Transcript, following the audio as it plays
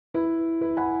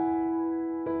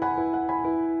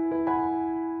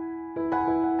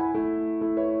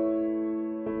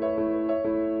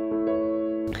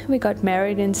we got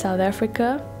married in South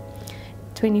Africa,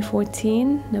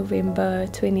 2014, November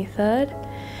 23rd,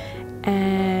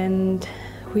 and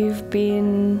we've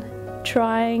been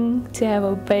trying to have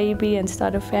a baby and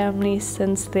start a family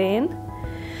since then.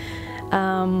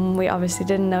 We obviously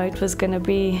didn't know it was going to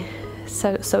be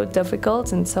so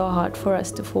difficult and so hard for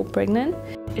us to fall pregnant.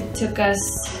 It took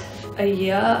us a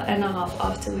year and a half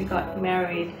after we got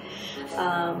married.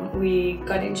 We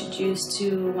got introduced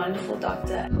to a wonderful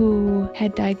doctor who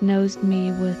had diagnosed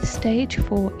me with stage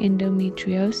 4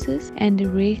 endometriosis and a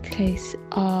rare case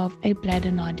of a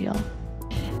bladder nodule.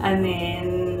 And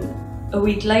then a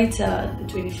week later, the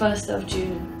 21st of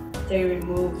June, they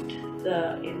removed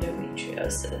the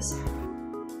endometriosis.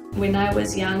 When I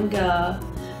was younger,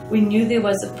 we knew there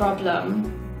was a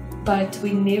problem, but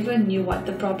we never knew what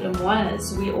the problem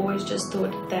was. We always just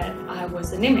thought that I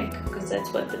was anemic, because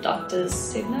that's what the doctors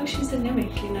said. No, she's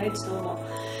anemic, you know, it's normal.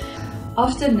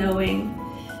 After knowing,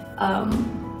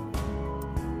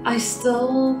 I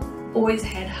still always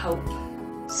had hope.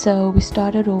 So we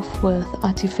started off with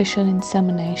artificial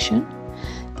insemination.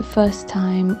 The first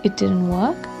time it didn't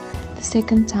work. The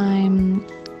second time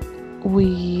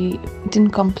we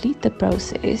didn't complete the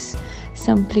process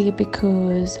simply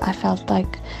because I felt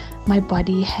like my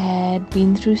body had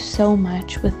been through so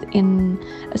much within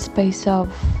a space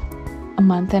of a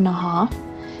month and a half,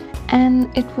 and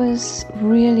it was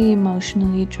really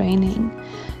emotionally draining.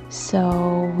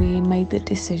 So we made the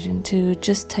decision to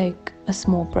just take a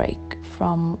small break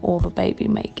from all the baby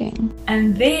making.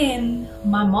 And then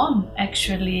my mom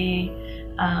actually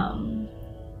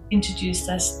introduced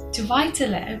us to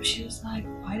Vitalab. She was like,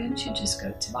 why don't you just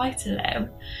go to Vitalab?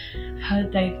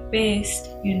 Heard they best,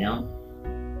 you know.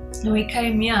 And we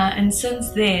came here, and since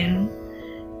then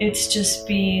it's just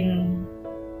been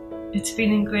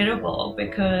incredible,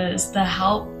 because the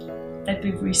help that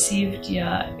we've received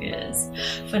here is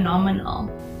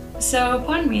phenomenal. So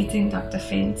upon meeting Dr.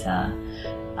 Venter,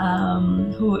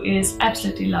 who is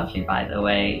absolutely lovely, by the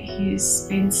way, he's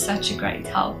been such a great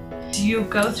help. You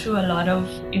go through a lot of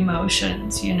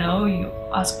emotions, you know, you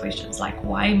ask questions like,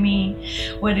 why me?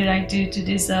 What did I do to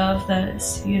deserve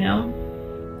this, you know?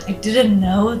 I didn't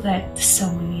know that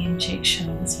so many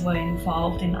injections were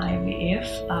involved in IVF.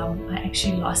 I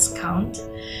actually lost count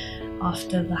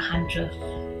after the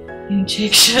 100th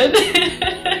injection.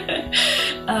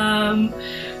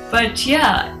 But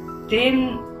yeah,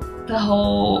 then the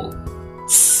whole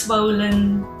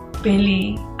swollen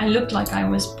belly, I looked like I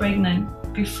was pregnant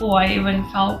before I even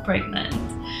felt pregnant.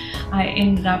 I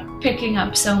ended up picking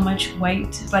up so much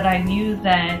weight, but I knew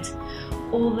that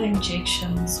all the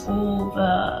injections, all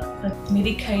the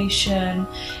medication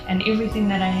and everything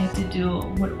that I had to do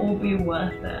would all be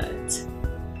worth it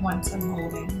once I'm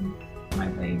holding my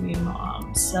baby in my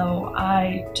arms. So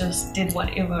I just did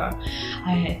whatever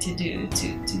I had to do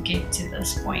to get to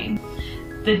this point.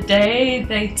 The day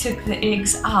they took the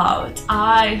eggs out,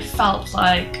 I felt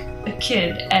like a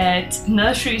kid at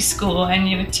nursery school, and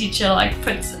your teacher like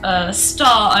puts a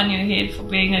star on your head for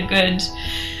being a good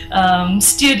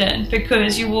student,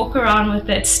 because you walk around with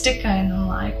that sticker, and I'm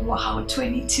like, wow,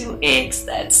 22 eggs,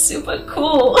 that's super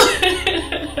cool.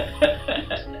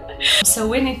 So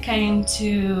when it came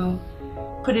to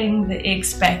putting the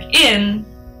eggs back in,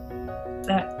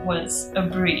 that was a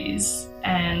breeze,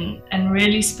 and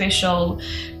really special,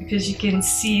 because you can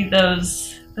see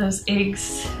those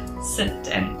eggs sit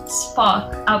and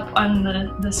spark up on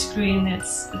the screen.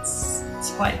 It's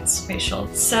quite special.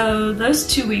 So those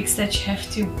 2 weeks that you have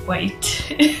to wait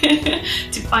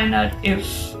to find out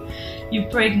if you're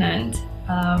pregnant,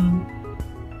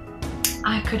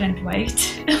 I couldn't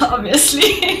wait,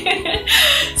 obviously.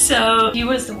 So he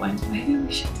was the one, maybe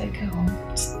we should take her home,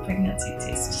 just pregnancy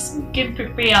test, just so we can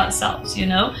prepare ourselves, you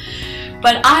know.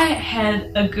 But I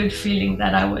had a good feeling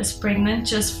that I was pregnant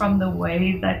just from the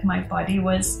way that my body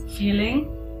was feeling.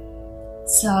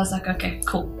 So I was like, okay,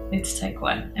 cool, let's take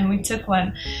one. And we took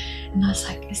one, and I was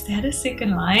like, is that a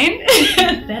second line?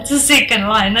 That's a second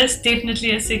line, that's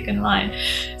definitely a second line.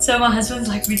 So my husband's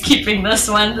like, we're keeping this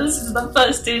one, this is the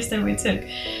first test that we took.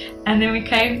 And then we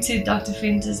came to Dr.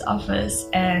 Venter's office,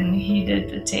 and he did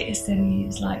the test, and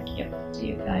he's like, yep,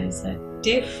 you guys are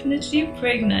definitely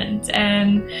pregnant.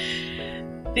 And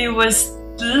there was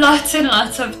lots and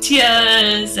lots of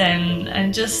tears,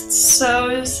 and just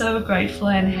so grateful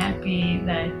and happy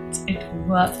that it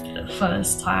worked the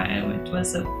first time. It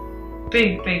was a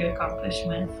big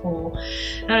accomplishment for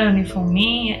not only for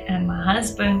me and my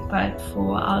husband, but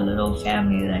for our little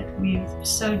family that we've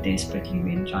so desperately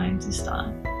been trying to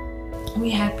start.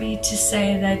 We're happy to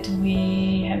say that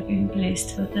we have been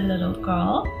blessed with a little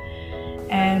girl,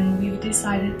 and we've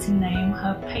decided to name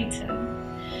her Peyton.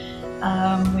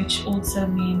 which also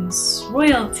means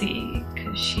royalty,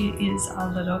 because she is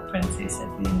our little princess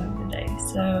at the end of the day.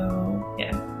 So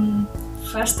yeah.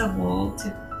 First of all,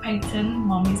 to Peyton,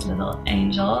 Mommy's little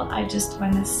angel, I just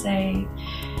want to say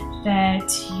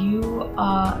that you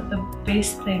are the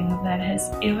best thing that has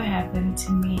ever happened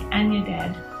to me and your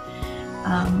dad.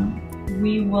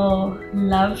 We will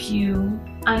love you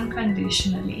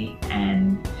unconditionally,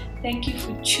 and thank you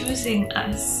for choosing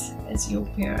us as your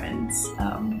parents.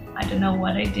 I don't know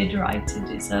what I did right to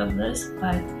deserve this,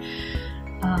 but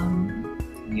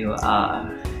you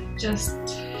are just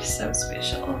so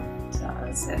special to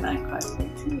us, and I can't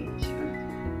wait to meet you.